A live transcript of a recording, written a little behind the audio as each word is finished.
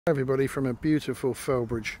Everybody from a beautiful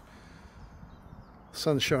Felbridge.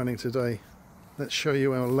 Sun's shining today. Let's show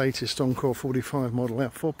you our latest Encore 45 model, our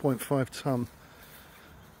 4.5 tonne.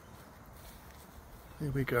 Here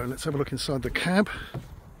we go. Let's have a look inside the cab.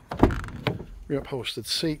 Reupholstered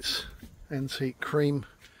seats, antique cream,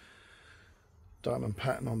 diamond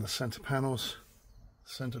pattern on the centre panels.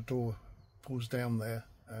 Centre door pulls down there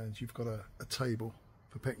and you've got a table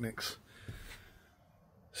for picnics.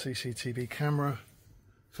 CCTV camera,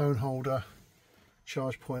 phone holder,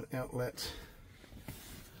 charge point outlet,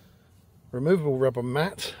 removable rubber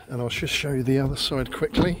mat, and I'll just show you the other side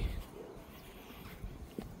quickly.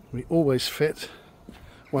 We always fit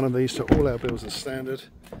one of these to all our bills as standard.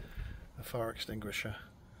 A fire extinguisher.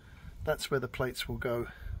 That's where the plates will go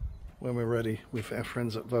when we're ready with our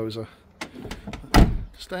friends at Vosa.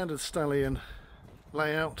 Standard stallion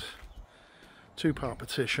layout, two-part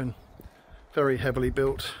partition, very heavily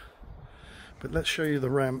built. But let's show you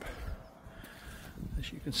the ramp.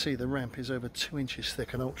 As you can see, the ramp is over 2 inches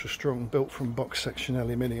thick and ultra strong, built from box section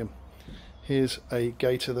aluminium. Here's a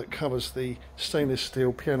gaiter that covers the stainless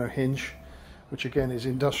steel piano hinge, which again is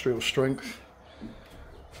industrial strength.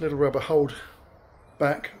 Little rubber hold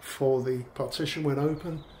back for the partition when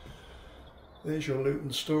open. There's your loot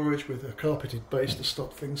and storage with a carpeted base to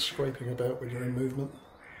stop things scraping about when you're in movement.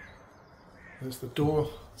 There's the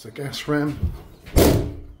door, it's a gas ram.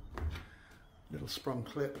 Little sprung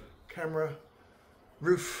clip, camera,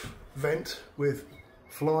 roof vent with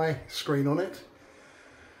fly screen on it.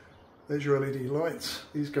 There's your LED lights.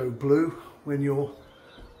 These go blue when your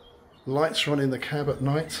lights run in the cab at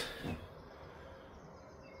night.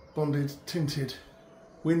 Bonded tinted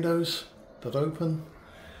windows that open,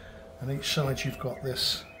 and each side you've got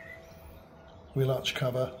this wheel arch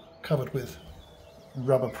cover covered with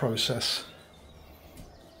rubber process.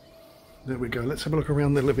 There we go. Let's have a look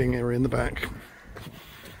around the living area in the back.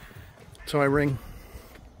 Tie ring.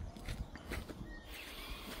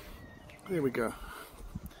 There we go.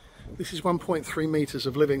 This is 1.3 meters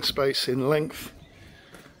of living space in length.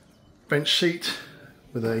 Bench seat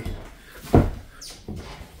with a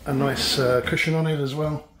nice cushion on it as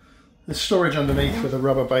well. There's storage underneath with a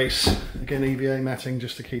rubber base. Again, EVA matting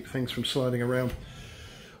just to keep things from sliding around.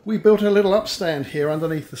 We built a little upstand here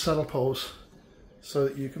underneath the saddle poles, so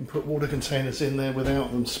that you can put water containers in there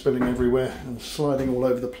without them spilling everywhere and sliding all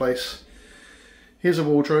over the place. Here's a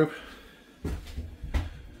wardrobe,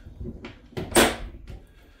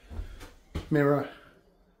 mirror,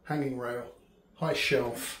 hanging rail, high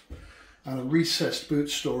shelf, and a recessed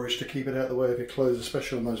boot storage to keep it out of the way of your clothes,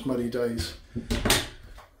 especially on those muddy days.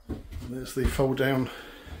 And there's the fold down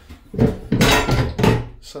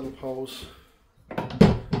saddle poles,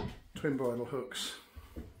 twin bridle hooks.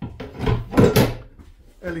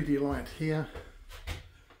 LED light here.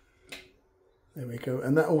 There we go,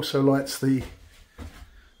 and that also lights the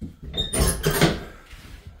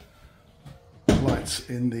lights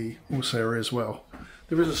in the horse area as well.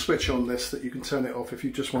 There is a switch on this that you can turn it off if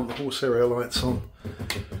you just want the horse area lights on.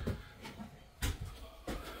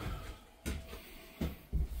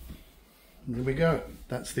 And there we go,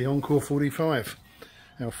 that's the Encore 45,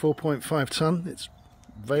 our 4.5 tonne. It's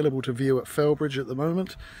available to view at Felbridge at the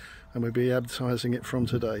moment, and we'll be advertising it from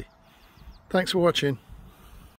today. Thanks for watching.